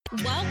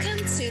Welcome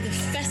to the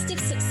Festive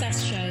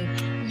Success Show.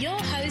 Your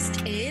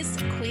host is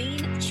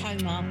Queen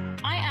Choma.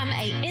 I am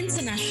an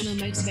international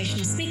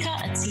motivational speaker,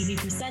 a TV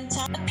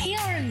presenter, a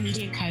PR and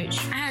media coach,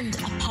 and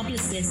a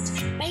publicist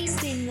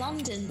based in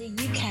London, the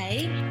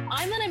UK.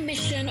 I'm on a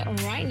mission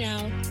right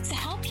now to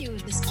help you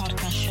with this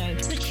podcast show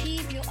to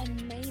achieve your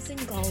amazing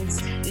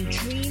goals, your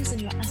dreams,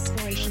 and your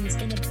aspirations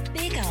in a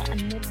bigger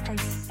and more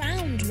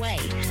profound way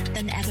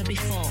than ever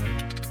before.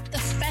 The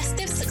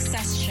Festive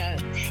Success Show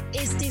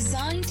is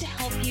designed to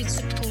help you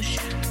to push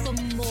for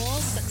more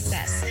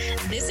success.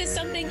 This is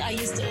something I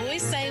used to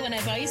always say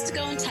whenever I used to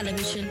go on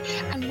television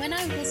and when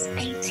I was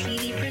a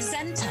TV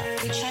presenter,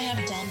 which I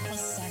have done for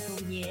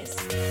several years.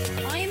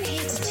 I am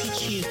here to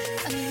teach you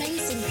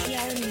amazing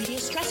PR and media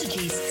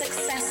strategies,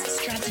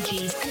 success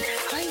strategies, and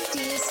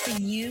ideas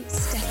for you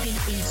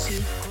stepping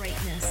into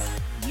greatness.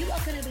 You are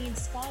going to be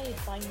inspired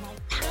by my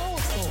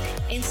powerful,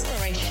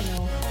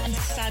 inspirational, and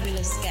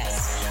fabulous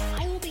guests.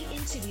 I will be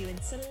interviewing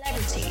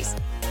celebrities,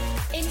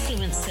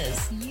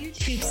 influencers,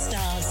 YouTube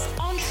stars,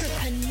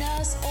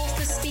 entrepreneurs,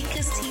 authors,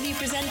 speakers, TV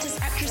presenters,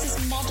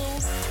 actresses,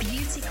 models,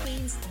 beauty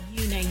queens,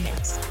 you name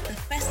it. The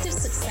Festive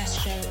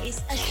Success Show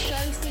is a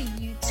show for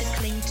you to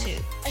cling to,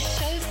 a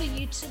show for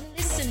you to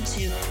listen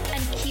to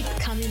and keep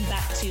coming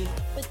back to,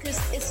 because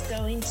it's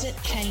going to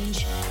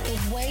change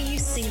the way you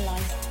see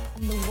life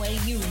and the way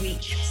you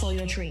reach for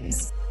your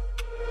dreams.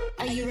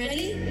 Are you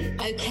ready?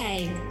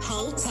 Okay,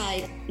 hold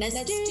tight.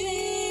 Let's do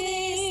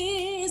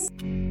this.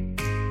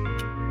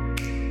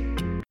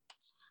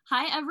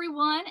 Hi,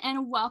 everyone,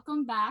 and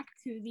welcome back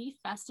to the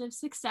Festive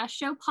Success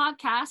Show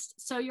podcast.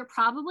 So you're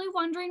probably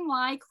wondering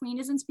why Queen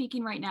isn't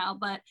speaking right now,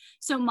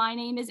 so my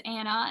name is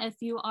Anna.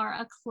 If you are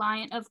a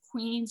client of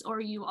Queen's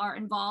or you are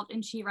involved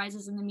in She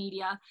Rises in the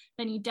media,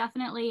 then you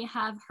definitely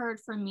have heard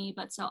from me.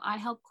 But so I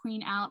help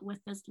Queen out with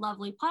this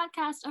lovely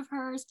podcast of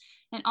hers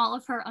and all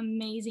of her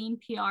amazing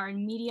PR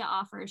and media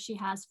offers she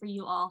has for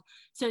you all.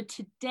 So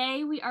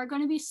today we are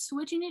going to be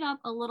switching it up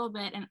a little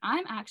bit, and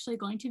I'm actually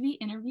going to be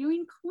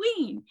interviewing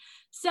Queen.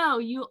 So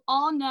you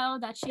all know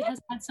that she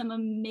has had some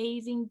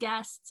amazing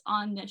guests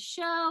on this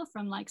show,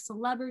 from like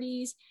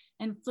celebrities,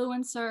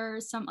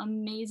 influencers, some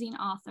amazing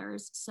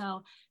authors.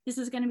 So this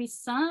is going to be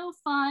so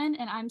fun,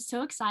 and I'm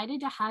so excited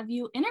to have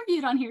you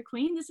interviewed on here,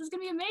 Queen. This is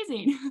going to be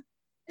amazing.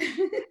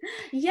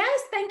 Yes,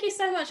 thank you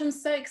so much. I'm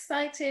so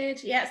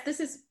excited. Yes, this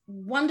is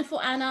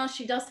wonderful, Anna.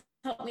 She does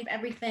help me with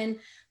everything,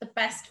 the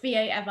best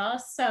VA ever.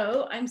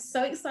 So I'm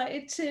so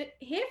excited to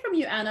hear from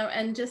you, Anna,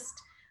 and just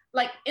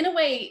like, in a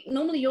way,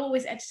 normally you're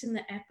always editing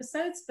the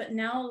episodes, but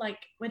now like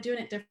we're doing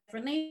it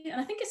differently,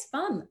 and I think it's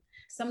fun.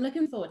 So I'm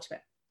looking forward to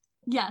it.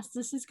 Yes,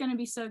 this is going to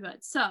be so good.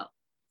 So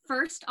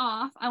first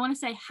off, I want to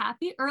say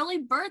happy early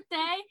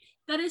birthday.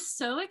 That is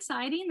so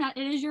exciting that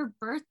it is your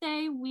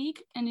birthday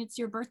week, and it's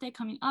your birthday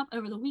coming up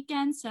over the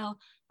weekend. So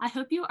I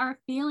hope you are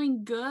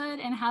feeling good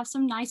and have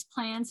some nice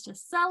plans to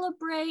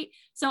celebrate.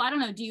 So I don't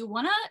know, do you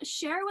want to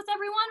share with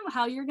everyone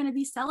how you're going to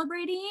be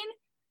celebrating?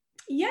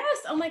 Yes.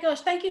 Oh my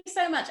gosh. Thank you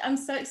so much. I'm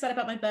so excited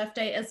about my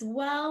birthday as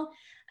well.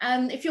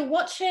 If you're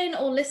watching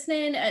or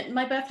listening,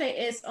 my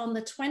birthday is on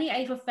the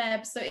 28th of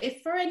Feb. So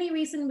if for any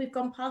reason we've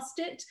gone past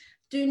it,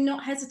 do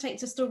not hesitate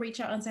to still reach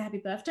out and say happy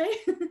birthday.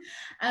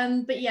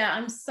 But yeah,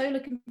 I'm so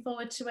looking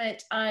forward to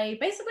it. I'm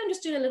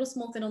just doing a little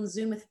small thing on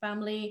Zoom with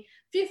family,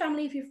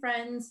 a few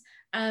friends.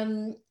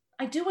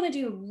 I do want to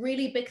do a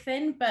really big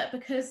thing, but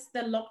because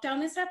the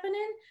lockdown is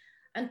happening,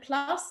 and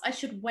plus I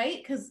should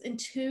wait because in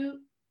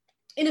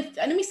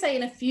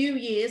a few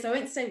years, I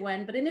won't say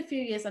when, but in a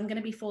few years, I'm going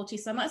to be 40.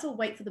 So I might as well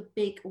wait for the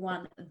big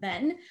one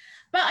then.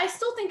 But I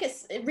still think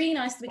it's really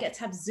nice that we get to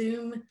have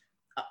Zoom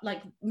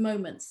like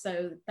moments.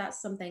 So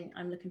that's something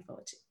I'm looking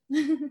forward to.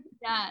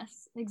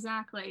 Yes,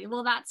 exactly.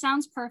 Well, that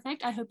sounds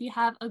perfect. I hope you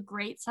have a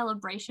great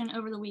celebration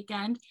over the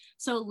weekend.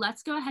 So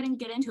let's go ahead and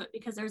get into it,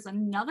 because there's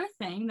another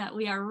thing that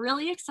we are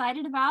really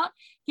excited about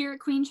here at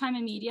Queen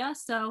Chima Media.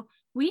 So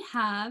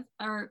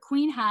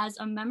Queen has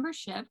a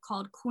membership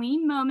called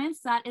Queen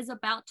Moments that is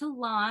about to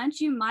launch.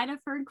 You might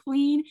have heard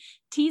Queen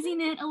teasing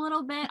it a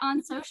little bit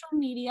on social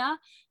media.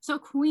 So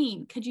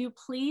Queen, could you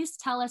please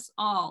tell us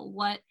all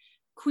what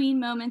Queen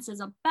Moments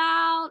is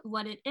about,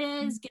 what it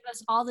is? Give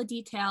us all the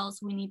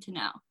details we need to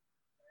know.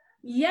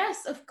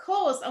 Yes, of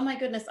course. Oh my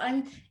goodness.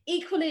 I'm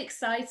equally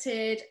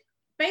excited.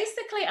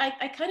 Basically,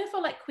 I kind of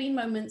feel like Queen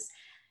Moments,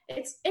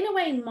 it's in a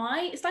way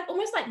it's like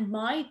almost like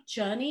my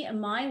journey and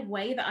my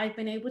way that I've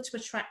been able to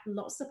attract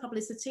lots of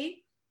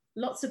publicity,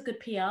 lots of good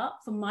PR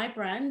for my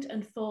brand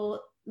and for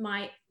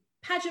my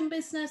pageant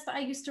business that I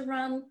used to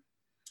run.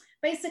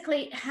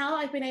 Basically, how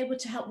I've been able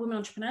to help women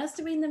entrepreneurs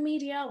to be in the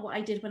media, what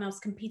I did when I was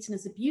competing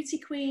as a beauty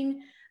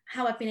queen,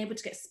 how I've been able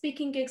to get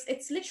speaking gigs.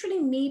 It's literally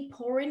me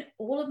pouring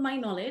all of my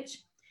knowledge,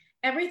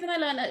 everything I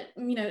learned,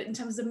 in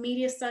terms of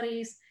media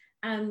studies,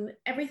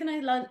 everything I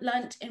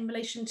learned in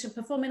relation to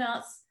performing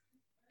arts,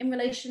 in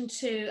relation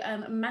to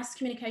mass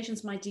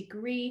communications, my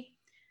degree,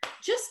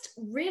 just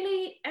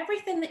really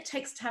everything that it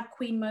takes to have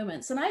Queen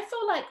Moments. And I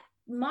feel like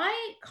my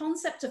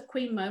concept of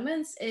Queen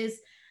Moments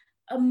is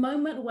a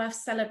moment worth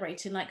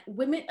celebrating. Like a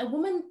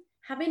woman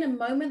having a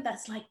moment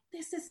that's like,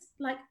 this is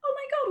like, oh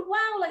my God,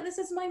 wow, like this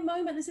is my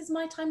moment, this is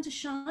my time to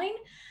shine.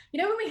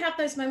 You know, when we have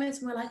those moments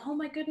and we're like, oh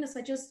my goodness,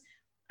 I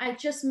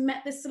just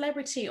met this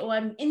celebrity, or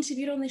I'm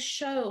interviewed on this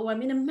show, or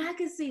I'm in a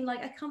magazine, like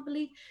I can't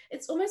believe,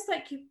 it's almost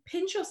like you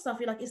pinch yourself,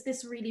 you're like, is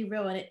this really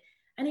real?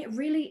 And it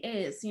really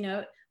is, you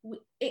know,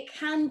 it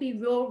can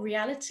be raw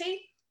reality.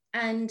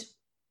 And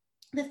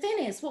the thing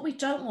is, what we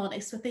don't want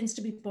is for things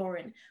to be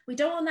boring. We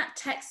don't want that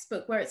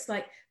textbook where it's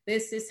like,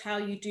 this is how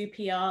you do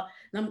PR,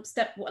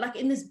 like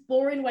in this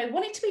boring way. We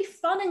want it to be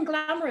fun and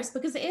glamorous,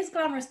 because it is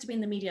glamorous to be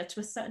in the media to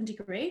a certain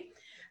degree.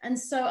 And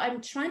so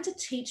I'm trying to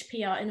teach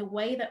PR in a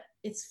way that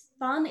it's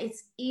fun,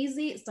 it's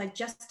easy, it's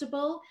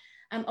digestible.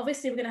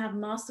 Obviously, we're going to have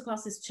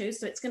masterclasses too.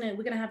 So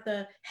we're going to have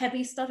the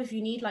heavy stuff if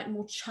you need like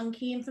more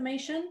chunky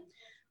information.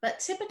 But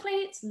typically,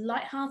 it's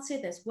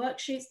lighthearted. There's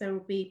worksheets. There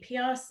will be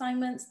PR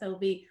assignments. There will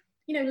be,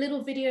 you know,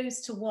 little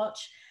videos to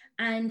watch,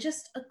 and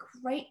just a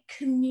great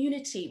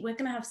community. We're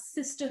going to have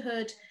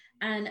sisterhood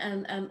and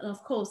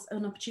of course,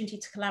 an opportunity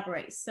to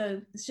collaborate. So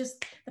it's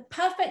just the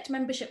perfect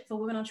membership for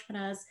women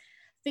entrepreneurs,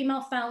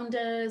 female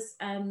founders,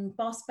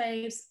 boss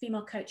babes,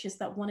 female coaches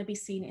that want to be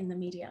seen in the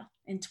media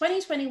in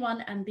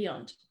 2021 and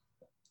beyond.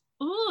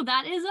 Oh,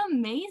 that is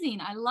amazing.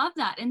 I love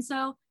that. And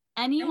so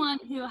anyone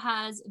who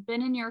has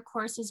been in your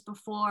courses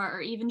before,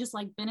 or even just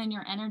like been in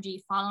your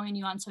energy, following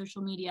you on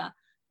social media,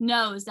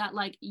 knows that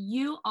like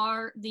you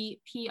are the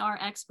PR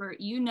expert.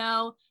 You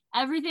know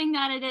everything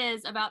that it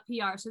is about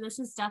PR. So this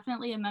is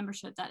definitely a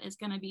membership that is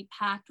going to be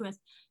packed with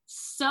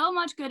so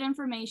much good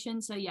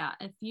information. So yeah,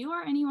 if you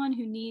are anyone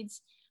who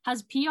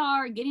has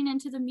PR getting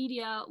into the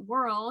media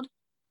world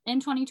in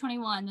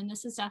 2021, then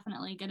this is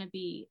definitely going to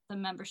be the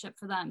membership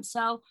for them.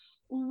 So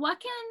what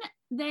can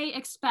they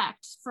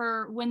expect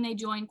for when they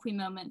join Queen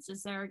Moments?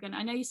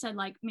 I know you said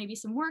like maybe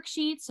some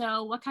worksheets.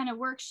 So what kind of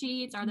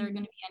worksheets? Are there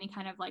going to be any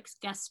kind of like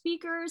guest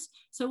speakers?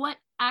 So what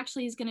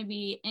actually is going to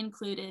be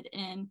included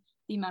in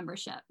the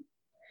membership?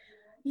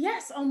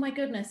 Yes. Oh my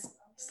goodness.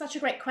 Such a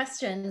great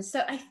question.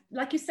 So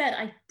like you said,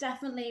 I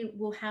definitely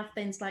will have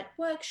things like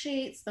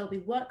worksheets. There'll be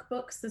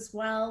workbooks as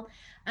well.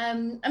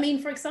 I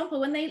mean, for example,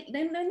 when they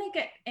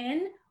get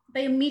in,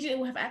 they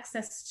immediately have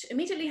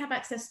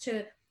access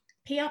to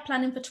PR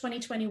planning for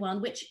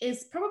 2021, which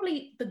is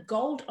probably the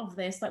gold of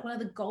this, like one of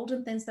the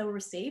golden things they will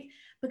receive,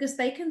 because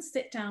they can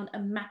sit down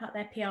and map out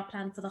their PR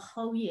plan for the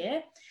whole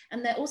year.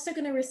 And they're also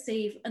going to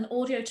receive an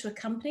audio to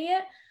accompany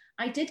it.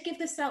 I did give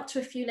this out to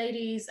a few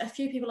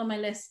people on my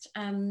list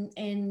around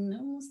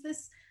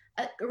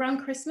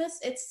Christmas.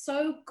 It's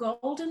so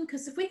golden,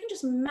 because if we can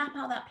just map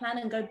out that plan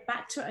and go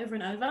back to it over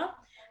and over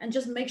and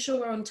just make sure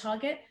we're on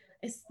target,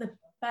 it's the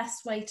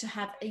best way to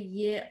have a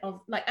year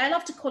of, like, I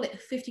love to call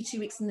it 52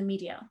 weeks in the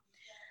media.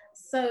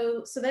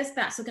 So there's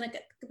that. So going to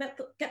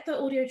get the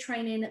audio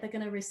training. They're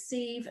going to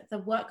receive the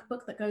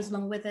workbook that goes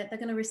along with it. They're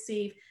going to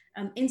receive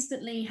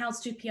instantly how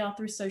to do PR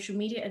through social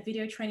media, a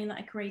video training that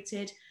I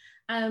created.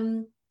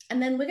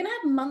 And then we're going to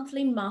have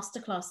monthly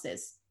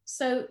masterclasses.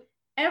 So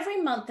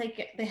every month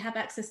they have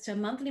access to a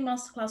monthly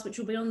masterclass, which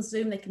will be on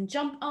Zoom. They can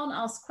jump on,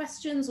 ask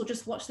questions, or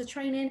just watch the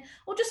training,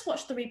 or just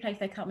watch the replay if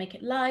they can't make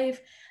it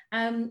live.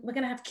 We're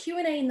going to have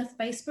Q&A in the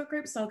Facebook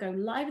group. So I'll go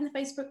live in the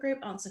Facebook group,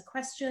 answer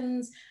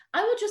questions.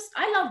 I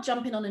love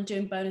jumping on and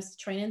doing bonus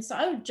training. So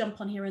I would jump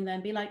on here and there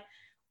and be like,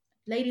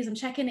 ladies, I'm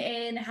checking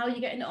in. How are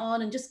you getting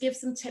on? And just give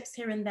some tips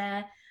here and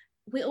there.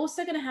 We're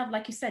also going to have,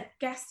 like you said,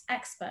 guest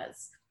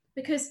experts,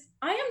 because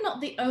I am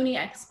not the only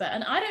expert,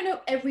 and I don't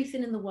know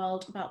everything in the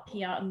world about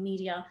PR and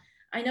media.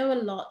 I know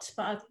a lot,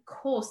 but of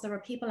course there are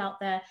people out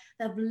there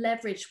that have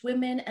leveraged,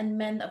 women and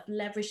men that have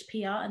leveraged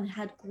PR and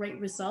had great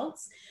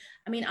results.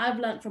 I mean, I've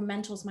learned from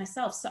mentors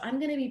myself. So I'm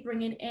going to be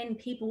bringing in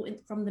people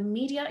from the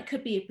media. It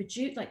could be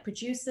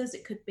producers.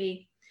 It could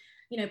be,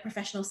 you know,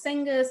 professional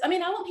singers. I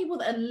mean, I want people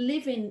that are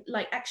living,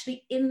 like,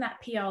 actually in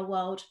that PR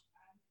world,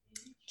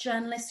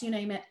 journalists, you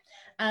name it.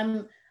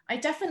 I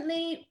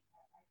definitely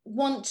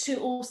want to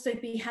also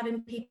be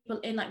having people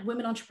in, like,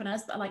 women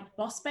entrepreneurs that are like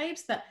boss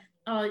babes, that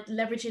are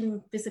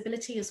leveraging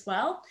visibility as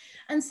well.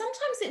 And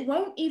sometimes it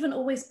won't even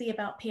always be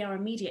about PR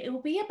and media. It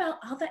will be about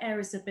other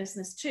areas of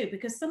business too,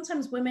 because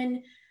sometimes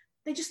women,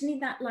 they just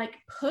need that, like,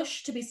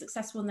 push to be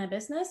successful in their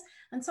business.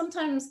 And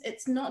sometimes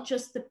it's not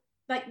just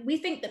we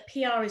think that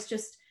PR is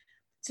just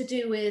to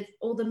do with,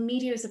 or the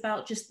media is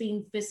about just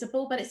being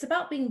visible, but it's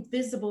about being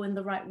visible in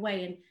the right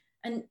way.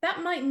 And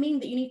that might mean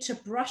that you need to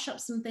brush up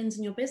some things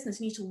in your business.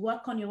 You need to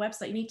work on your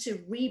website. You need to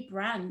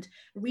rebrand,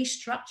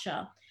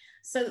 restructure.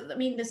 So, I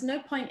mean, there's no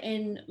point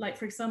in, like,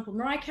 for example,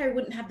 Mariah Carey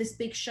wouldn't have this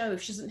big show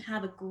if she doesn't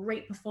have a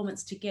great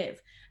performance to give.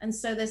 And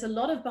so there's a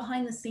lot of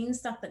behind the scenes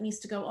stuff that needs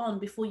to go on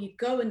before you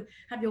go and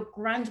have your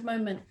grand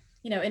moment,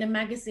 you know, in a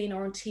magazine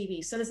or on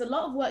TV. So there's a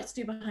lot of work to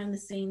do behind the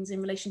scenes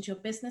in relation to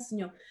your business and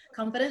your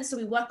confidence. So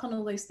we work on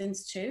all those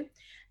things too.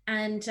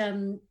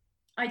 And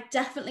I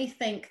definitely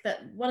think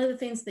that one of the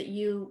things that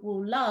you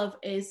will love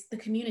is the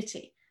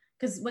community,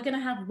 because we're going to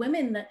have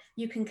women that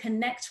you can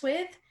connect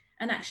with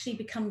and actually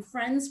become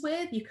friends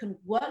with. You can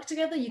work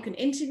together, you can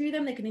interview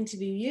them, they can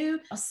interview you.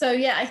 So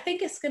yeah, I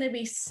think it's going to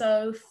be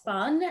so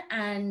fun.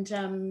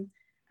 And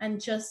and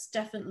just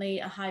definitely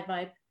a high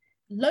vibe,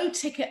 low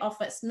ticket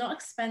offer. It's not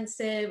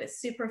expensive, it's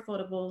super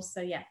affordable.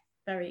 So yeah,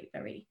 very,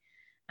 very,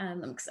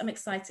 I'm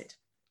excited.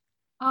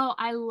 Oh,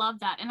 I love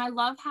that. And I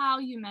love how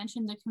you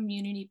mentioned the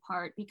community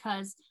part,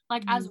 because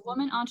like as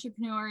women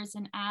entrepreneurs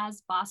and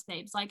as boss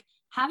babes, like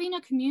having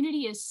a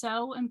community is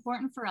so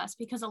important for us,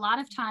 because a lot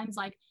of times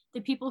like the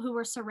people who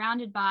we're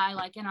surrounded by,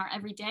 like in our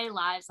everyday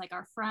lives, like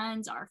our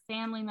friends, our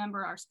family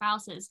member, our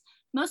spouses,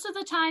 most of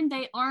the time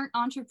they aren't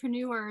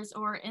entrepreneurs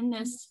or in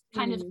this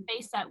kind of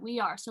space that we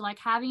are. So like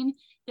having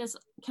this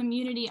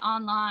community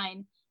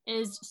online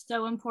is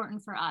so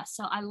important for us.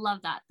 So I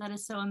love that. That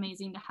is so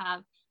amazing to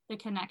have the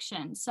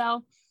connection.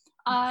 So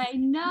I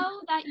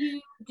know that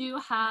you do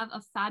have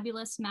a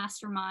fabulous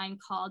mastermind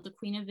called the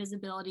Queen of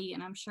Visibility,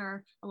 and I'm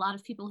sure a lot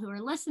of people who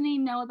are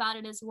listening know about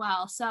it as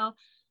well. So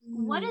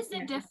what is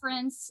the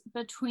difference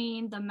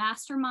between the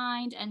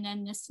mastermind and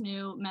then this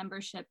new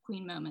membership,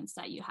 Queen Moments,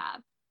 that you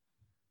have?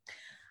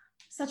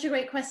 Such a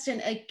great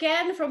question,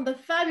 again, from the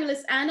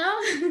fabulous Anna.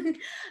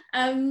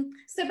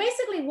 So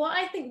basically what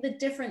I think the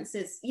difference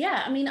is,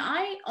 I mean,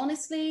 I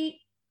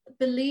honestly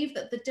believe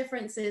that the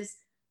difference is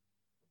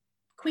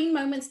Queen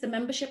Moments, the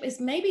membership, is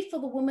maybe for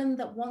the woman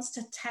that wants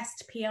to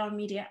test PR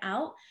media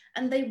out,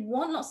 and they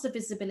want lots of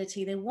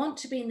visibility. They want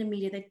to be in the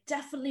media. They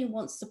definitely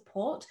want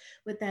support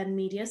with their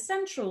media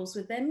centrals,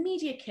 with their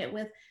media kit,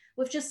 with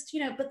just,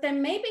 but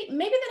then maybe they're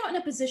not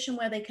in a position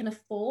where they can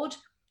afford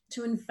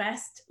to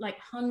invest like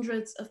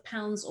hundreds of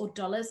pounds or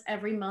dollars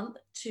every month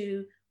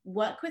to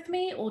work with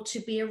me or to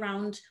be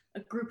around a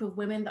group of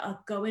women that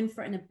are going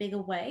for it in a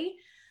bigger way.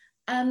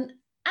 At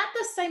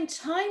the same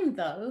time,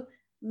 though,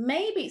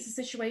 maybe it's a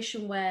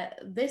situation where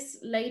this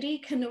lady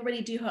can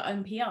already do her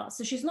own PR.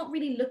 So she's not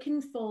really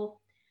looking for,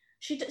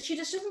 she just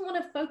doesn't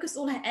want to focus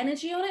all her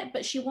energy on it,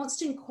 but she wants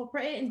to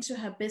incorporate it into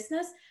her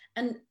business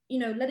and,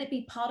 let it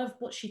be part of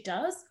what she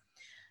does.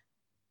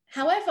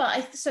 However,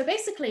 so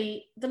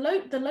basically the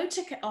low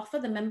ticket offer,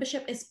 the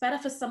membership, is better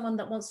for someone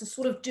that wants to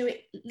sort of do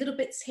it little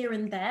bits here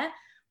and there,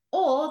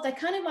 or they're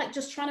kind of like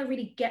just trying to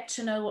really get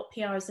to know what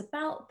PR is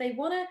about. They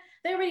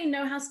already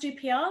know how to do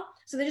PR.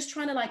 So they're just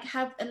trying to like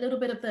have a little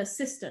bit of the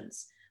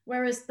assistance.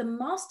 Whereas the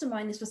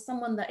mastermind is for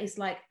someone that is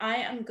like, I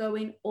am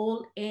going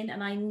all in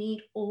and I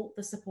need all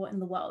the support in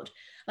the world.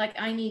 Like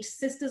I need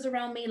sisters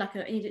around me. Like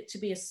I need it to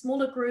be a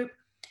smaller group.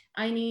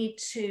 I need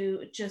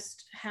to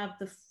just have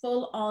the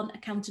full on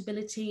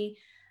accountability,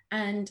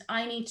 and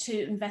I need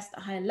to invest at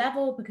a higher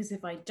level, because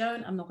if I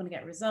don't, I'm not going to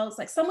get results.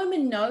 Like some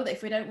women know that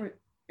if we don't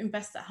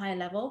invest at a higher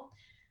level,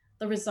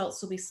 the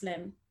results will be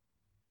slim.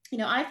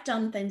 I've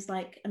done things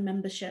like a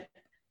membership,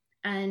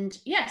 and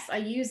yes, I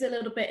use it a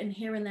little bit in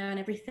here and there and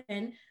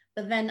everything,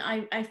 but then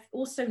I've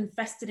also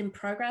invested in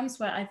programs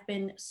where I've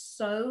been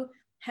so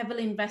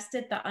heavily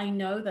invested that I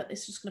know that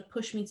it's just going to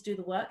push me to do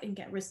the work and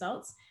get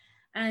results.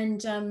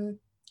 And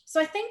so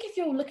I think if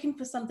you're looking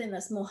for something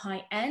that's more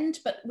high end,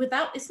 but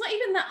it's not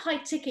even that high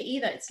ticket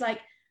either. It's like,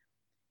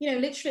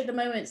 literally at the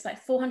moment, it's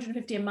like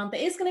 $450 a month. It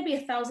is going to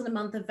be $1,000 a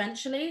month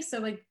eventually.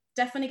 So we're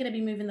definitely going to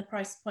be moving the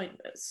price point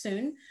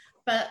soon.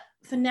 But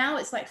for now,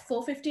 it's like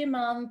 $450 a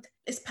month.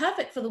 It's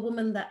perfect for the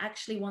woman that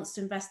actually wants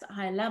to invest at a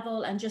higher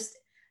level, and just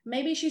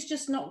maybe she's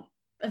just not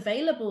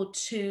available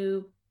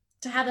to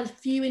have a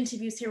few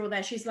interviews here or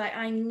there. She's like,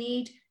 I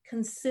need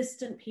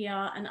consistent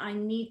PR and I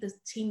need the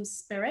team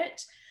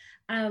spirit.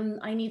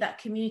 I need that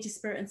community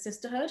spirit and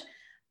sisterhood.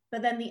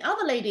 But then the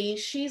other lady,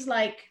 she's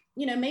like,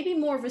 maybe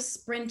more of a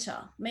sprinter.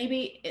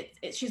 Maybe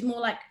she's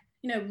more like,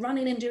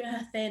 running and doing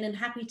her thing and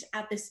happy to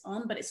add this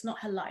on, but it's not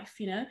her life,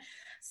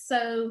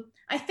 So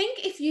I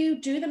think if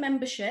you do the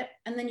membership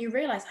and then you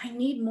realize I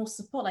need more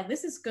support, like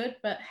this is good,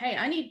 but hey,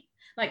 I need,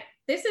 like,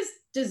 this is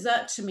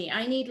dessert to me.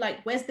 I need,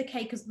 like, where's the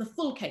cake? Is the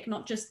full cake,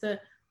 not just the,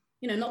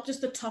 not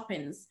just the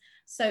toppings.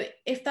 So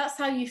if that's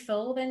how you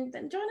feel, then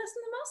join us in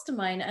the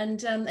mastermind.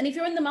 And if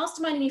you're in the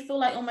mastermind and you feel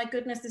like, oh my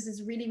goodness, this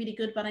is really, really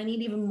good, but I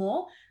need even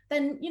more,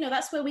 then,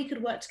 that's where we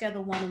could work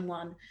together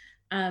one-on-one.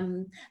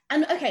 And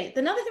okay,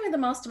 another thing with the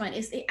mastermind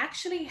is it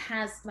actually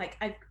has, like,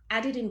 I've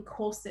added in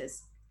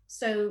courses.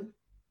 So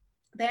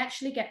they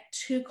actually get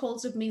 2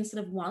 calls with me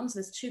instead of 1. So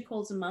there's 2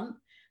 calls a month.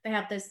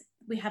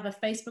 We have a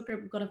Facebook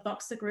group, we've got a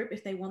Voxer group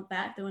if they want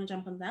that, if they want to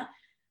jump on that.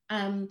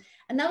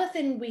 Another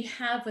thing we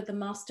have with the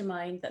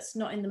mastermind that's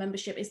not in the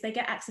membership is they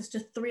get access to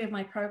 3 of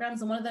my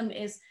programs. And one of them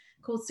is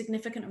called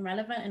Significant and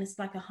Relevant. And it's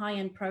like a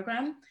high-end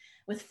program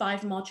with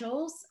 5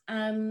 modules.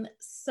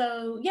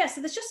 So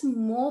there's just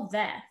more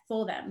there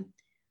for them.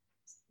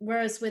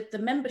 Whereas with the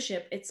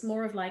membership, it's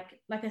more of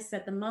like I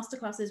said, the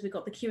masterclasses, we've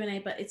got the Q&A,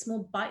 but it's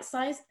more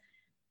bite-sized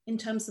in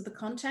terms of the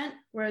content.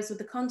 Whereas with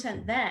the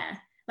content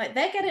there, like,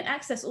 they're getting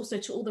access also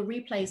to all the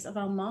replays of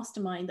our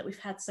mastermind that we've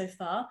had so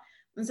far.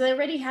 And so they're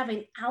already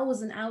having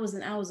hours and hours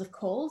and hours of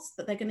calls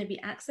that they're going to be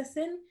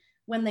accessing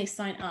when they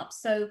sign up.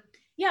 So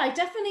yeah, I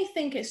definitely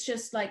think it's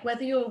just like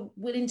whether you're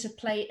willing to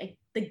play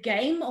the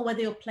game or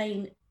whether you're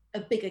playing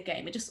a bigger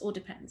game. It just all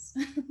depends.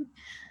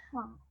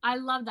 Well, I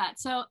love that.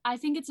 So I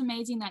think it's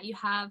amazing that you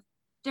have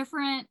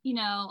different,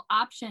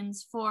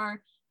 options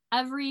for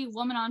every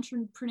woman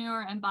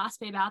entrepreneur and boss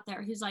babe out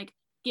there who's like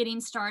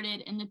getting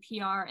started in the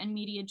PR and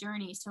media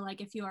journey. So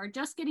like if you are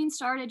just getting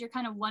started, you're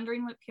kind of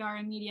wondering what PR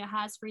and media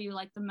has for you,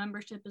 like the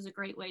membership is a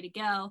great way to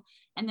go.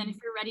 And then if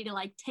you're ready to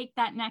like take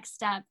that next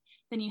step,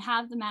 then you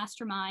have the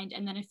mastermind.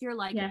 And then if you're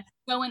like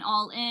going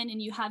all in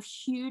and you have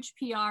huge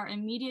PR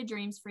and media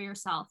dreams for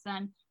yourself,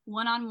 then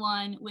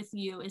one-on-one with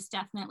you is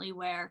definitely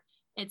where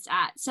it's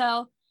at.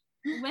 So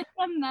with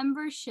the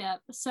membership,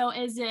 so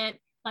is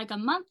it like a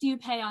month? Do you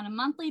pay on a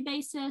monthly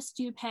basis?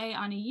 Do you pay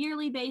on a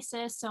yearly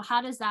basis? So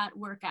how does that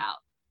work out?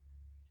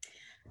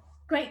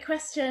 Great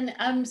question.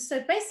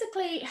 So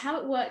basically how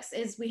it works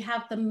is we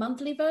have the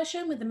monthly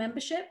version with the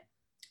membership.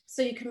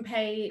 So you can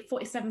pay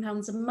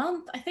 £47 a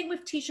month. I think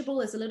with Teachable,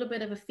 there's a little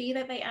bit of a fee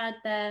that they add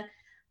there.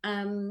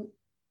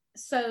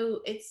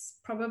 So it's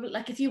probably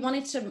like if you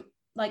wanted to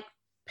like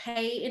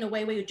pay in a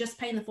way where you're just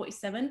paying the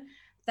 47,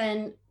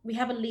 then we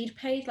have a lead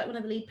page, like one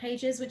of the lead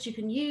pages, which you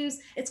can use.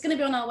 It's going to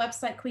be on our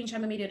website,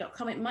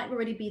 queenchomamedia.com. It might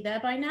already be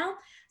there by now.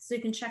 So you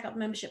can check out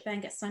membership there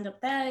and get signed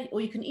up there, or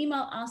you can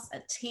email us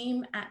at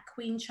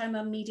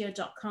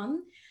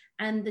team@queenchomamedia.com,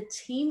 and the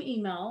team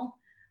email,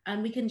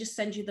 and we can just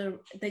send you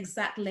the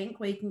exact link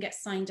where you can get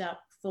signed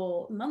up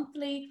for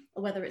monthly,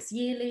 or whether it's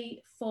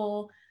yearly.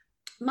 For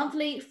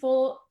monthly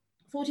for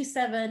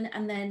 47,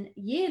 and then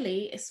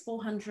yearly is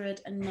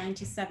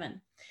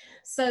 497.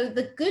 So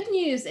the good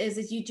news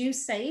is you do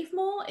save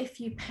more if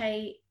you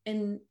pay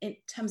in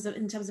terms of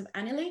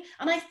annually.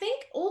 And I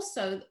think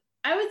also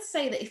I would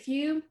say that if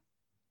you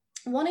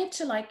wanted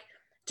to like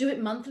do it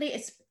monthly,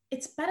 it's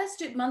better to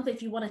do it monthly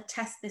if you want to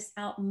test this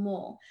out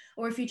more,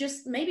 or if you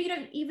just maybe you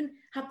don't even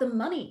have the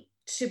money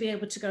to be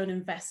able to go and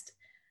invest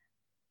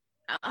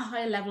at a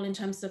higher level in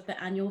terms of the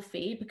annual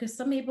fee, because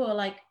some people are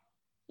like,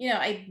 you know,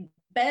 I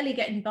barely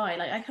getting by,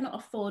 like I cannot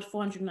afford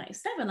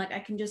 497, like I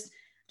can just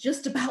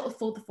about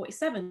afford the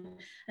 47.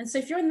 And so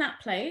if you're in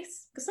that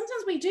place, because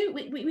sometimes we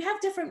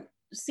have different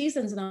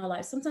seasons in our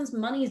lives. Sometimes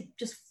money is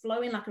just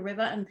flowing like a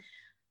river, and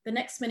the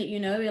next minute, you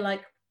know, you're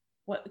like,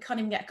 what, we can't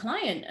even get a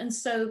client. And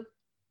so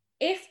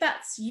if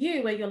that's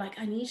you, where you're like,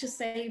 I need to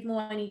save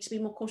more, I need to be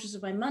more cautious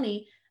of my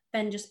money,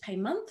 then just pay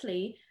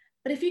monthly.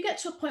 But if you get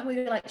to a point where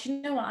you're like,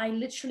 you know what, I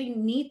literally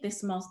need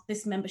this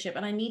membership,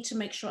 and I need to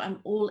make sure I'm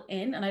all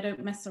in and I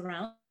don't mess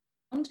around,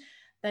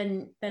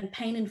 then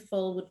paying in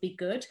full would be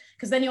good,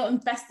 because then you're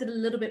invested a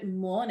little bit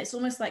more, and it's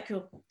almost like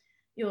you're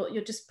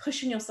just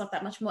pushing yourself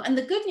that much more. And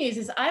the good news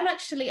is I've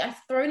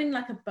thrown in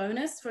like a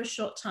bonus for a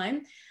short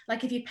time.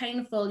 Like if you pay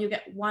in full, you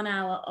get 1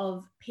 hour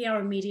of PR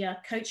and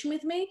media coaching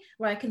with me,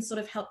 where I can sort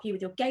of help you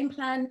with your game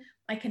plan.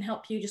 I can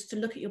help you just to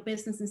look at your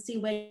business and see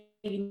where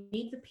you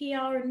need the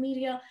PR and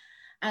media,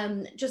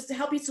 just to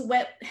help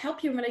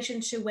you in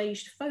relation to where you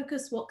should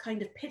focus, what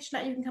kind of pitch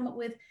that you can come up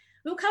with.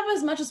 We'll cover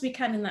as much as we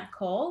can in that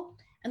call.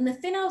 And the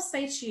thing I'll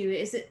say to you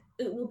is it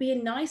will be a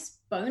nice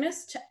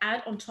bonus to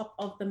add on top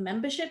of the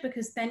membership,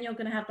 because then you're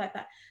going to have like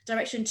that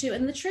direction too.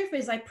 And the truth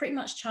is I pretty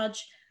much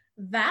charge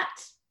that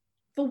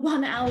for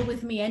 1 hour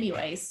with me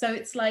anyway. So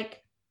it's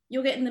like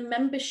you're getting the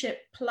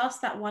membership plus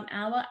that 1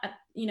 hour at,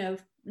 you know,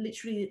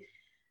 literally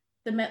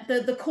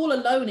the call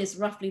alone is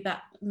roughly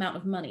that amount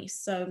of money.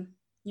 So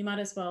you might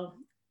as well,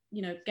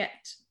 you know,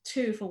 get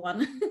 2 for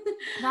 1.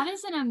 That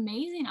is an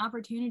amazing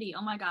opportunity.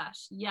 Oh my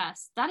gosh.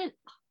 Yes. That is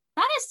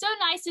so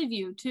nice of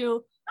you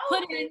to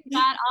put in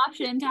that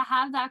option to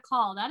have that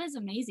call. That is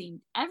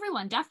amazing.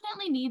 Everyone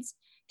definitely needs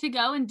to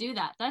go and do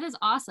that. That is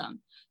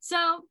awesome.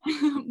 So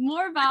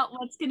more about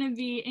what's going to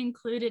be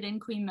included in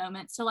Queen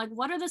Moments. So like,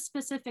 what are the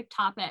specific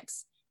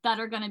topics that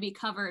are going to be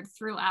covered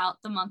throughout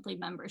the monthly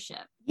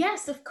membership?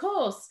 Yes, of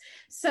course.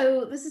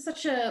 So this is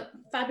such a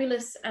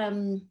fabulous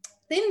thing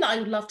that I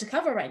would love to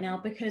cover right now,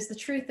 because the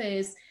truth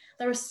is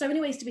there are so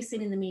many ways to be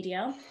seen in the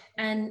media,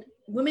 and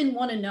women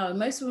want to know,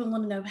 most women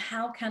want to know,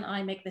 how can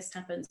I make this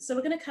happen? So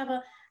we're going to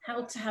cover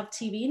how to have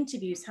TV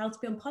interviews, how to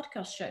be on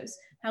podcast shows,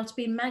 how to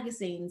be in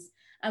magazines.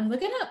 And we're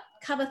going to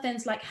cover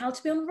things like how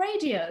to be on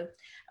radio.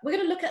 We're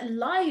going to look at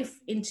live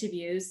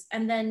interviews,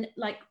 and then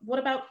like, what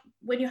about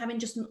when you're having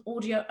just an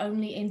audio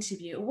only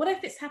interview? Or what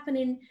if it's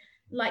happening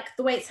like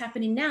the way it's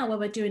happening now, where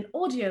we're doing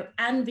audio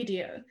and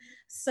video?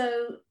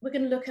 So we're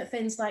going to look at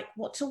things like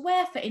what to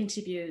wear for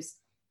interviews,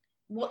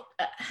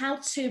 how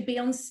to be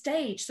on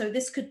stage. So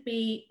this could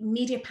be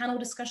media panel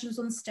discussions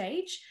on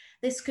stage.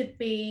 This could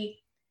be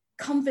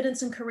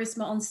confidence and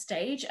charisma on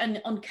stage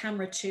and on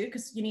camera too,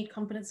 because you need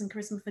confidence and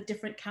charisma for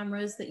different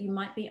cameras that you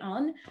might be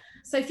on.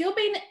 So if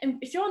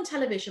you're on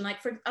television, like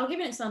I'll give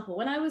you an example.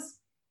 When I was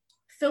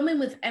filming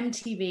with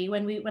MTV,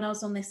 when I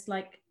was on this,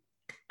 like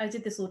I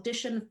did this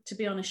audition to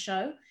be on a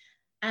show,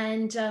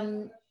 and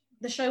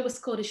the show was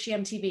called Is She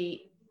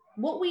MTV?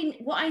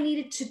 What I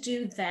needed to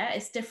do there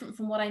is different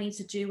from what I need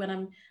to do when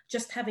I'm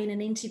just having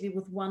an interview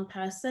with one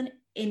person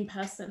in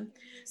person.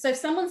 So if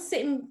someone's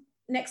sitting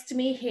next to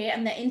me here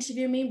and they're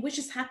interviewing me, which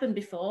has happened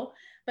before,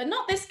 but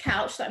not this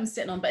couch that I'm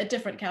sitting on, but a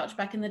different couch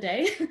back in the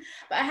day.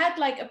 But I had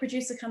like a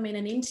producer come in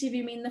and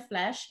interview me in the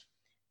flesh,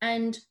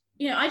 and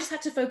you know, I just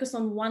had to focus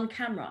on one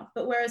camera.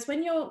 But whereas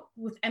when you're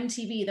with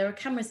MTV, there are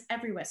cameras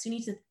everywhere, so you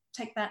need to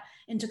take that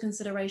into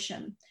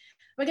consideration.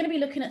 We're going to be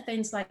looking at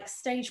things like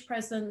stage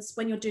presence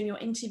when you're doing your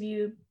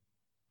interview,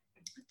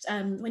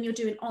 when you're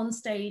doing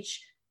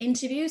on-stage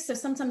interviews. So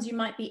sometimes you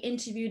might be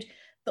interviewed,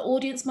 the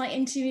audience might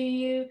interview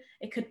you.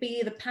 It could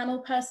be the panel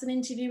person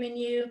interviewing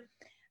you.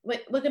 We're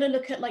going to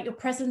look at like your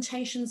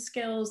presentation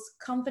skills,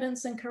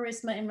 confidence and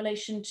charisma in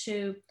relation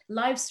to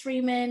live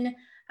streaming,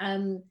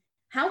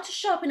 how to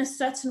show up in a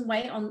certain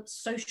way on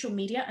social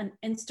media and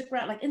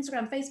Instagram, like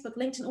Instagram, Facebook,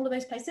 LinkedIn, all of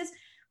those places,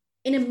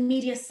 in a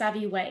media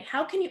savvy way.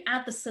 How can you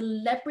add the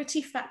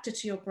celebrity factor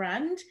to your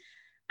brand?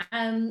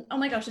 Oh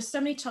my gosh, there's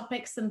so many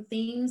topics and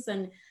themes,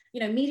 and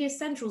media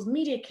centrals,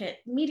 media kit,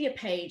 media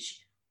page,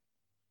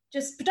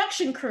 just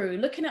production crew,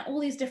 looking at all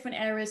these different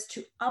areas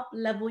to up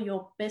level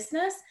your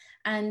business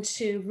and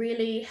to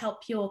really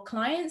help your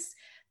clients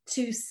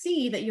to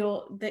see that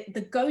you're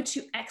the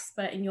go-to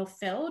expert in your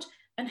field.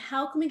 And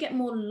how can we get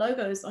more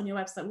logos on your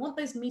website? We want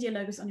those media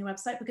logos on your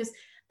website, because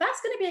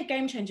that's going to be a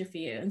game changer for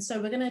you. And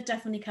so we're going to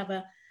definitely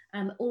cover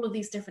all of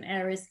these different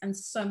areas and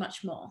so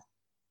much more.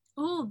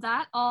 Oh,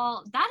 that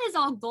is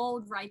all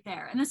gold right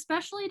there. And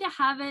especially to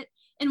have it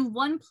in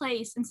one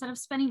place instead of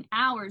spending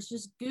hours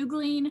just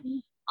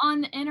Googling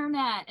on the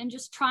internet and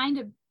just trying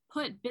to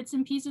put bits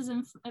and pieces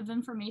of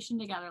information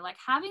together. Like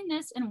having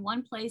this in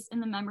one place in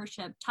the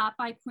membership, Taught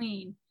by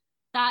Queen,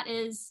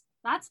 that's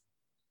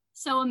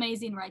so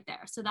amazing right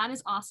there. So that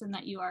is awesome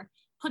that you are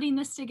putting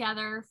this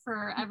together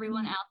for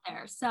everyone out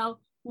there. So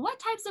what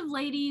types of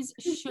ladies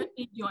should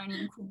be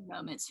joining Queen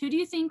Moments? Who do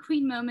you think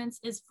Queen Moments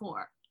is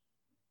for?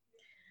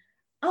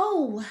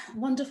 Oh,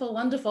 wonderful,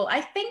 wonderful. I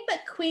think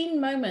that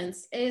Queen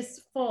Moments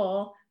is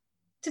for,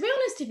 to be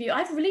honest with you,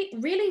 I've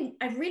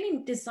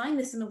really designed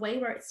this in a way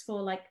where it's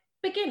for like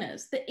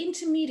beginners, the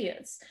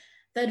intermediates,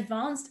 the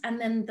advanced, and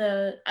then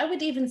I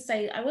want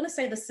to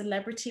say the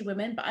celebrity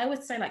women, but I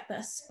would say like the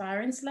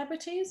aspiring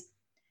celebrities.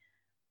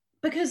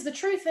 Because the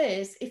truth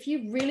is, if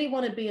you really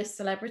want to be a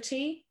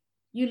celebrity,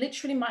 you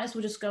literally might as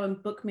well just go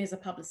and book me as a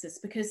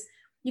publicist, because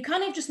you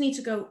kind of just need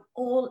to go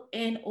all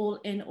in, all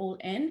in, all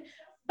in.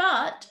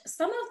 But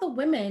some of the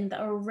women that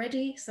are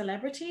already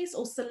celebrities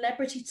or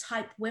celebrity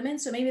type women,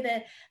 so maybe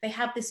they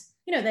have this,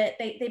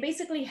 they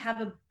basically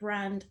have a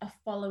brand, a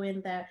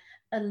following, they're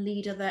a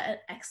leader, they're an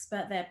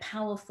expert, they're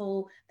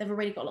powerful, they've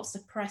already got lots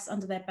of press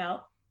under their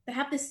belt. They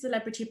have this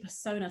celebrity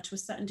persona to a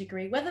certain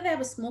degree, whether they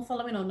have a small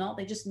following or not,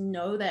 they just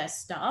know they're a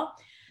star.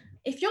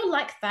 If you're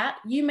like that,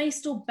 you may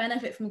still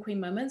benefit from Queen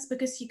Moments,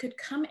 because you could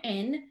come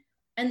in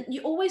and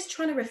you're always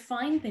trying to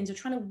refine things. You're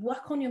trying to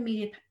work on your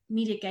media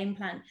game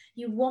plan.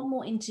 You want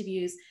more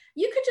interviews.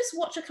 You could just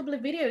watch a couple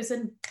of videos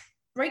and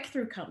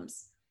breakthrough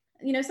comes.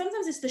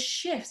 Sometimes it's the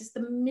shifts, it's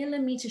the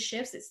millimeter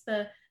shifts, it's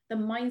the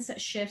mindset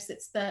shifts,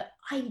 it's the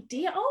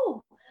idea.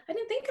 Oh, I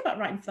didn't think about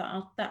writing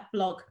for that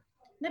blog.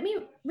 Let me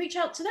reach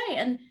out today.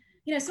 And,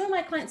 some of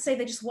my clients say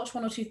they just watch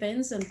one or two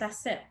things and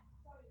that's it.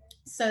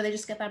 So they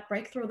just get that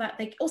breakthrough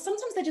or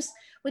sometimes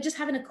we're just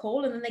having a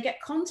call and then they get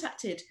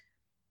contacted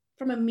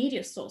from a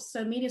media source.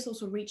 So media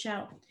source will reach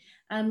out.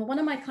 One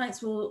of my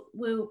clients we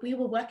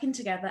were working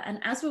together, and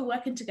as we were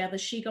working together,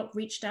 she got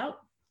reached out.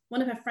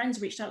 One of her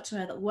friends reached out to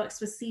her that works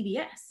for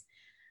CBS.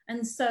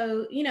 And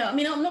so, I'm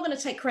not going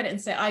to take credit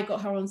and say I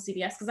got her on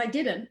CBS, because I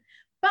didn't.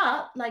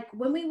 But like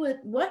when we were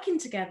working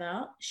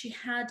together, she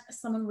had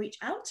someone reach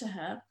out to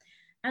her.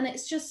 And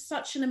it's just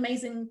such an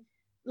amazing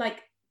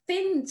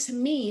thing to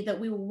me that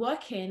we were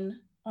working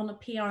on a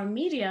PR and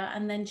media,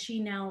 and then she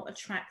now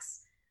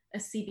attracts a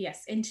CBS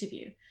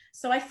interview.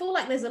 So I feel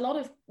like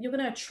you're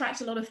going to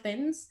attract a lot of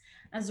things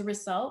as a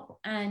result.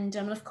 And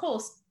of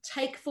course,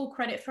 take full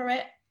credit for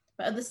it.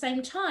 But at the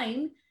same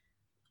time,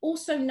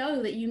 also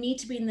know that you need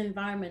to be in the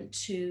environment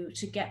to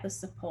get the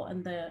support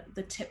and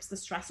the tips, the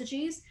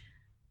strategies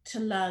to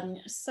learn.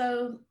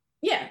 So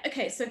yeah,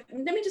 okay. So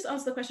let me just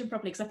answer the question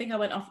properly, because I think I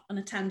went off on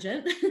a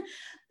tangent.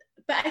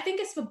 But I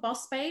think it's for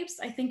boss babes.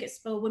 I think it's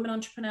for women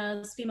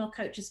entrepreneurs, female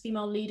coaches,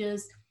 female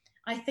leaders.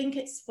 I think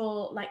it's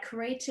for like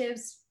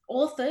creatives,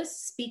 authors,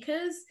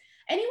 speakers,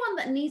 anyone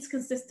that needs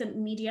consistent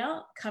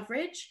media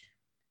coverage.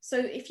 So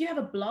if you have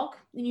a blog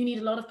and you need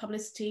a lot of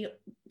publicity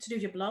to do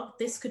your blog,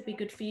 this could be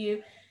good for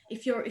you.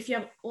 If you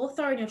have an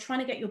author and you're trying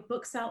to get your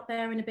books out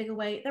there in a bigger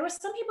way, there are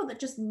some people that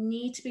just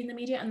need to be in the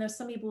media, and there's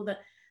some people that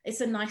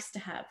it's a nice to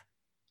have.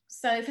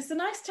 So if it's a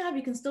nice to have,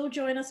 you can still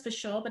join us for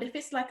sure. But if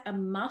it's like a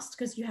must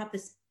because you have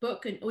this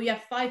book or you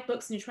have 5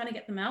 books and you're trying to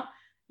get them out,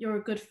 you're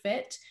a good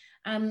fit.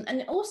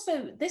 And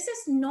also this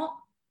is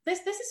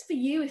for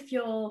you if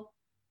you're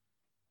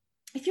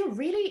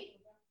really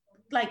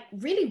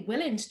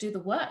willing to do the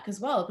work as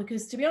well.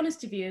 Because to be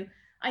honest with you,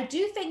 I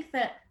do think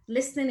that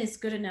listening is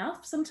good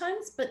enough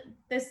sometimes, but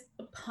there's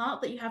a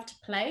part that you have to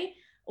play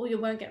or you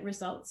won't get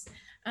results.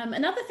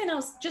 Another thing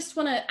I just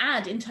want to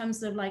add in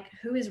terms of like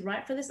who is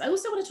right for this, I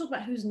also want to talk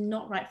about who's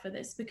not right for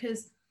this,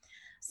 because,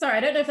 sorry, I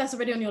don't know if that's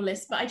already on your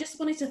list, but I just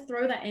wanted to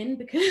throw that in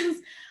because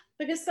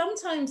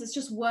sometimes it's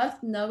just worth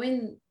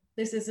knowing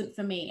this isn't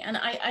for me. And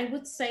I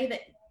would say that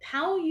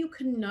how you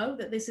can know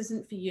that this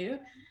isn't for you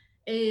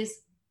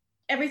is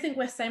everything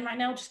we're saying right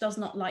now just does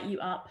not light you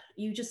up.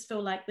 You just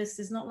feel like this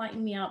is not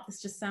lighting me up.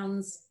 This just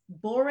sounds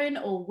boring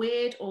or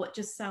weird, or it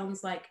just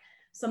sounds like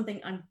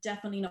something I'm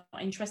definitely not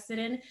interested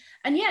in.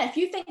 And yeah, if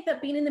you think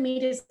that being in the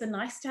media is a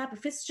nice to have,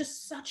 if it's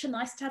just such a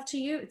nice to have to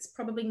you, it's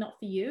probably not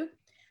for you,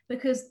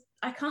 because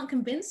I can't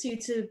convince you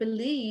to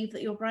believe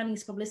that your brand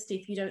needs publicity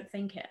if you don't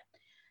think it.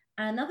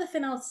 Another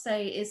thing I'll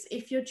say is,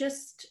 if you're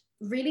just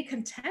really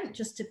content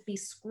just to be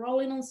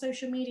scrolling on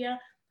social media,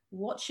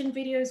 watching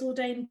videos all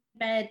day in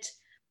bed,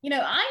 you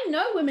know, I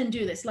know women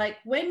do this. Like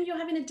when you're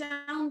having a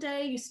down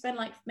day, you spend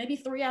like maybe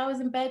 3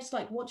 hours in bed, just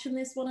like watching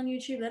this one on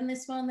YouTube, then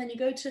this one, then you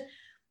go to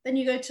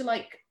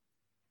like,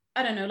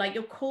 I don't know, like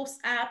your course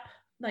app,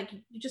 like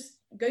you just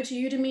go to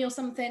Udemy or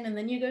something, and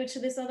then you go to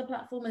this other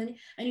platform, and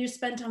you just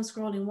spend time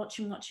scrolling,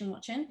 watching.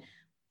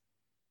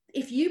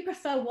 If you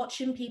prefer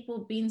watching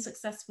people being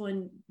successful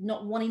and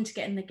not wanting to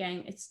get in the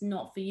game, it's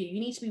not for you.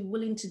 You need to be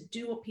willing to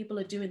do what people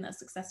are doing that's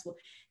successful.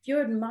 If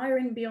you're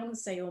admiring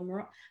Beyonce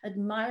or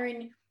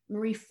admiring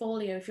Marie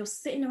Forleo, if you're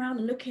sitting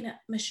around looking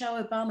at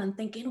Michelle Obama and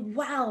thinking,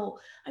 wow,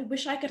 I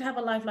wish I could have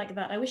a life like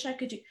that, I wish I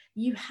could do,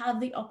 you have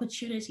the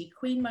opportunity.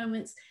 Queen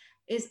Moments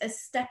is a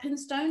stepping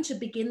stone to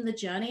begin the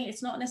journey.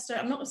 It's not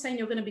necessarily, I'm not saying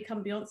you're going to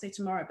become Beyonce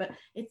tomorrow, but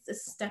it's a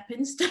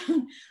stepping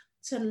stone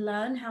to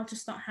learn how to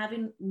start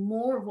having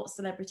more of what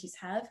celebrities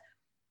have,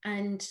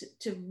 and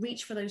to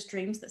reach for those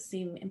dreams that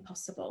seem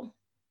impossible.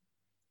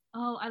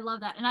 Oh, I love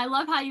that. And I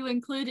love how you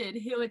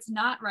included who it's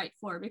not right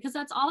for, because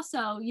that's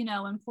also, you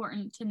know,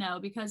 important to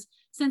know, because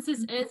since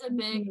this is a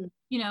big,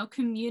 you know,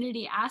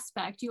 community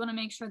aspect, you want to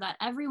make sure that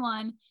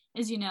everyone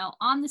is, you know,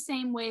 on the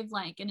same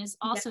wavelength, and is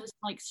also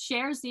like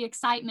shares the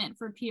excitement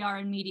for PR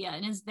and media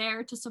and is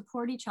there to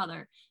support each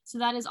other. So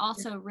that is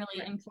also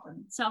really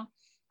important. So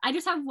I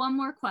just have one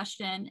more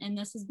question, and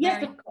this is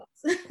very, yes, of course.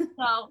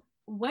 So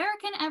where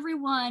can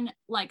everyone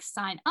like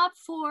sign up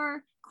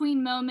for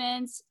Queen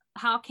Moments?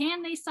 How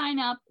can they sign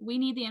up? We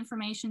need the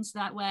information so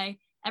that way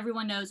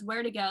everyone knows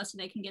where to go so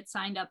they can get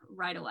signed up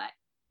right away.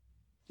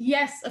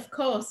 Yes, of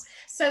course.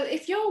 So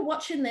if you're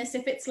watching this,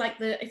 if it's like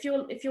if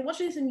you're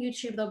watching this on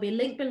YouTube, there'll be a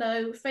link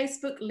below.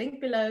 Facebook, link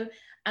below.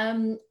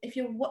 If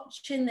you're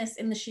watching this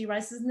in the She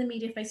Rises in the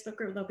Media Facebook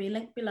group, there'll be a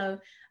link below.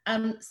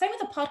 Same with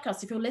the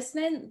podcast. If you're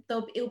listening,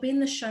 it'll be in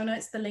the show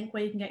notes, the link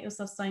where you can get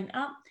yourself signed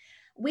up.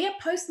 We are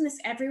posting this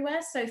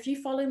everywhere. So if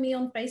you follow me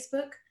on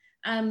Facebook,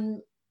 I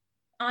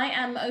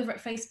am over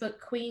at Facebook,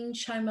 Queen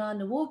Choma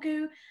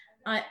Nwogu.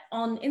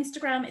 On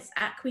Instagram, it's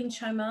at Queen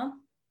Choma.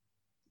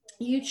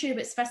 YouTube,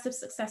 it's Festive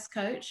Success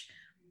Coach.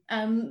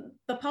 The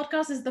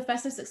podcast is the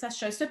Festive Success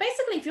Show. So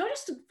basically, if you're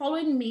just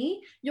following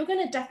me, you're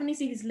going to definitely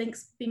see these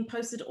links being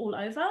posted all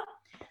over.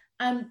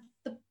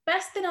 The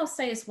best thing I'll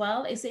say as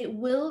well is it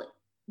will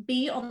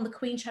be on the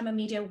Queen Choma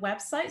Media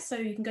website. So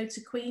you can go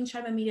to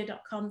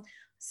queenchomamedia.com.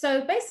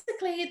 So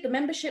basically, the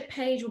membership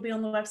page will be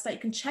on the website. You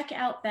can check it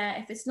out there.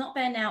 If it's not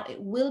there now,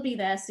 it will be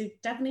there. So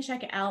definitely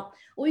check it out.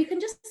 Or you can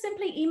just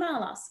simply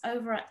email us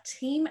over at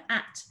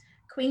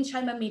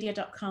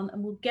team@queenchomamedia.com,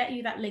 and we'll get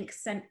you that link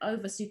sent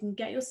over so you can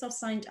get yourself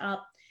signed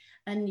up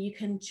and you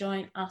can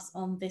join us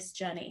on this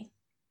journey.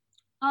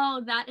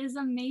 Oh, that is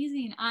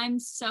amazing. I'm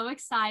so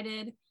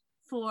excited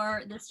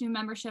for this new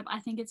membership. I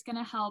think it's going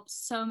to help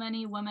so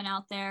many women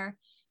out there,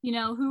 you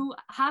know, who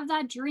have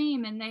that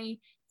dream and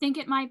they think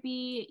it might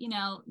be, you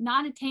know,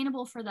 not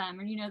attainable for them.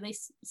 Or, you know, they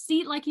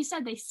see, like you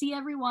said, they see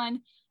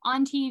everyone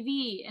on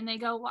TV and they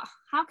go, well,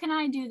 how can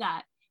I do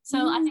that?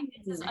 So I think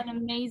this is an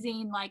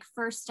amazing like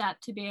first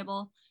step to be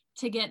able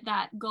to get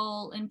that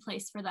goal in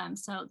place for them.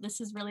 So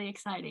this is really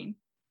exciting.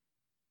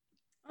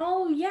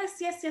 Oh,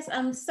 yes.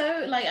 I'm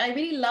so like, I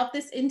really love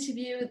this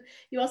interview.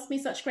 You asked me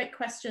such great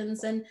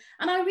questions. And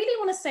I really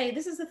want to say,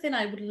 this is the thing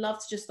I would love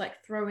to just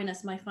like throw in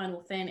as my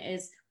final thing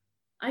is,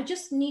 I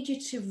just need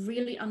you to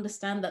really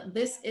understand that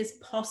this is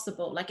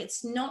possible. Like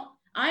it's not,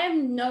 I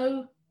am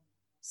no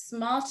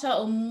smarter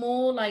or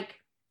more like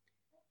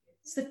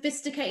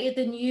sophisticated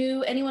than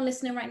you, anyone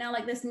listening right now.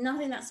 Like there's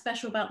nothing that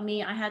special about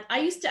me. I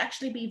used to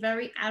actually be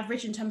very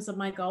average in terms of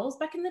my goals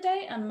back in the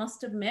day, I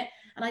must admit.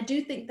 And I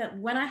do think that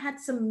when I had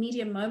some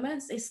media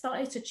moments, it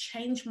started to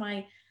change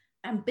my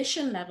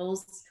ambition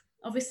levels.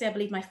 Obviously, I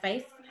believe my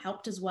faith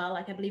helped as well.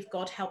 Like I believe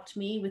God helped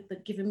me with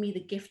giving me the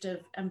gift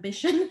of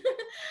ambition.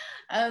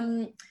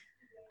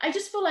 I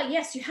just feel like,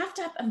 yes, you have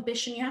to have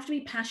ambition, you have to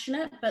be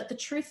passionate, but the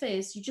truth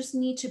is you just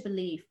need to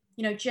believe.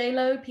 You know,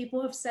 J-Lo,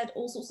 people have said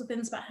all sorts of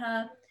things about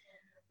her.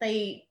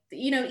 They,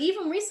 you know,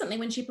 even recently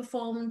when she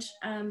performed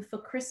for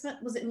Christmas,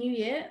 was it New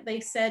Year? They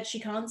said she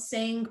can't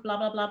sing, blah,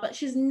 blah, blah, but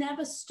she's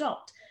never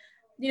stopped.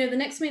 You know, the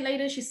next minute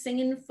later, she's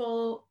singing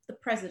for the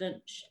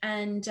president.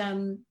 And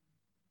then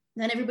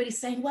everybody's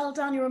saying, well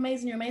done, you're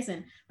amazing, you're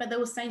amazing. But they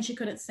were saying she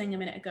couldn't sing a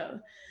minute ago.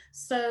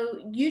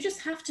 So you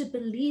just have to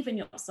believe in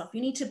yourself.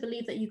 You need to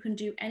believe that you can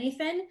do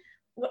anything.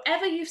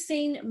 Whatever you've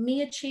seen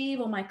me achieve,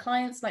 or my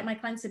clients, like my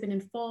clients have been in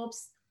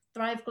Forbes,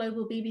 Thrive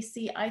Global,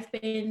 BBC, I've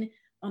been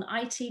on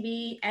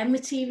ITV,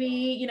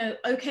 MTV, you know,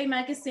 OK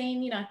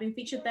Magazine, you know, I've been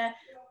featured there.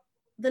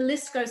 The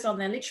list goes on.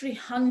 There are literally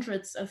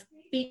hundreds of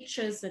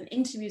features and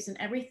interviews and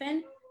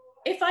everything.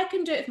 if I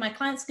can do it, if my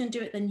clients can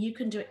do it, then you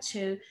can do it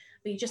too.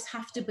 But you just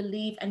have to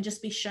believe and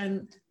just be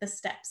shown the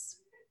steps.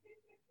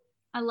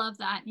 I love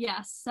that.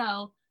 Yes.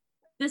 So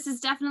this is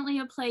definitely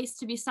a place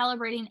to be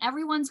celebrating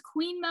everyone's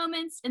queen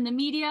moments in the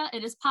media.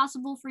 It is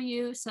possible for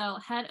you. So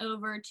head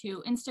over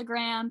to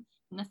Instagram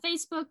and the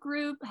Facebook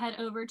group, head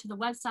over to the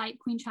website,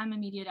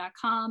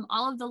 queenchaimamedia.com.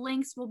 All of the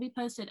links will be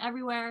posted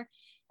everywhere.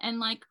 And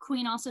like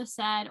Queen also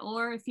said,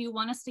 or if you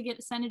want us to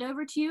send it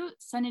over to you,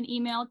 send an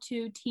email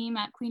to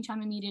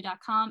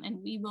team@queenchaimamedia.com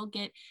and we will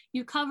get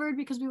you covered,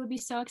 because we would be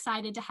so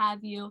excited to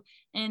have you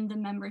in the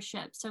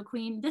membership. So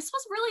Queen, this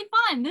was really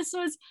fun.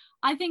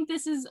 I think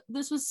this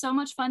was so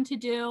much fun to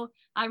do.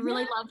 I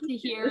really love to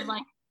hear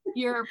like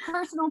your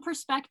personal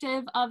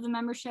perspective of the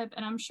membership,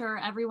 and I'm sure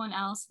everyone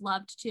else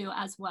loved to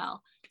as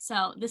well.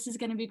 So this is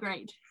going to be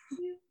great.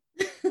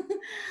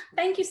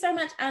 Thank you so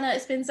much, Anna.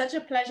 It's been such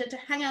a pleasure to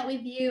hang out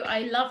with you.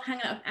 I love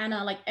hanging out with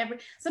Anna.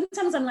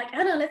 Sometimes I'm like,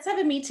 Anna, let's have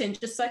a meeting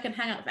just so I can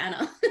hang out with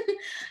Anna.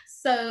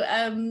 So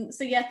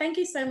yeah, thank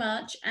you so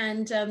much.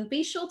 And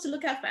be sure to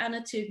look out for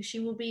Anna too, because she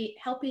will be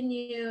helping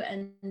you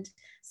and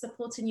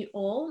supporting you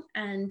all.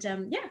 And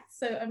yeah,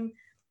 so I'm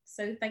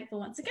so thankful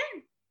once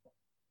again.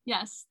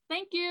 Yes,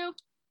 thank you.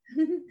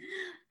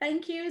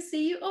 Thank you.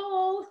 See you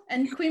all.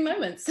 And Queen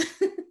moments.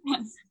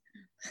 Yes.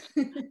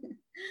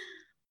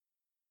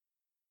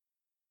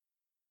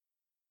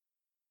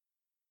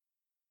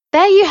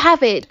 There you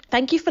have it.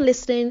 Thank you for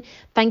listening.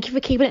 Thank you for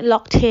keeping it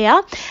locked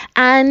here.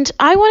 And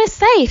I want to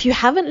say, if you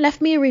haven't left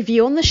me a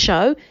review on the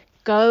show,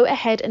 go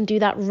ahead and do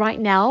that right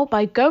now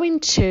by going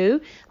to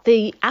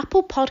the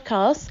Apple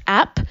Podcasts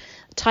app,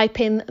 type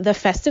in the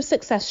Festive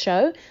Success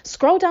Show,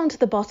 scroll down to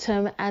the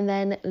bottom and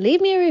then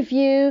leave me a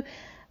review.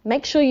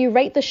 Make sure you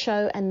rate the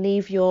show and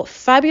leave your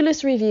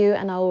fabulous review,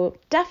 and I will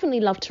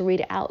definitely love to read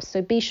it out.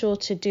 So be sure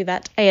to do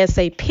that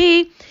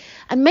ASAP.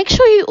 And make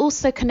sure you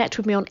also connect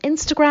with me on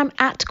Instagram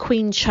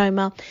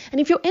 @QueenChoma.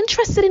 And if you're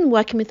interested in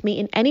working with me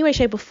in any way,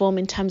 shape or form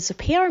in terms of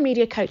PR and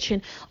media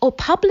coaching or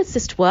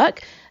publicist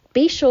work,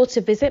 be sure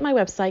to visit my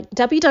website,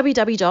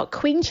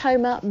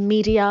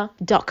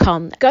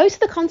 www.queenchomamedia.com. Go to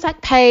the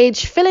contact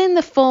page, fill in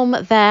the form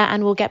there,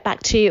 and we'll get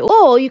back to you.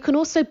 Or you can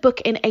also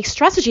book in a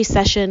strategy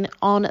session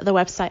on the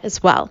website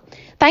as well.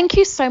 Thank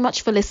you so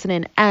much for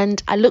listening,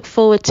 and I look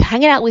forward to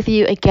hanging out with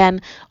you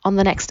again on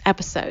the next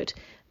episode.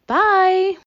 Bye.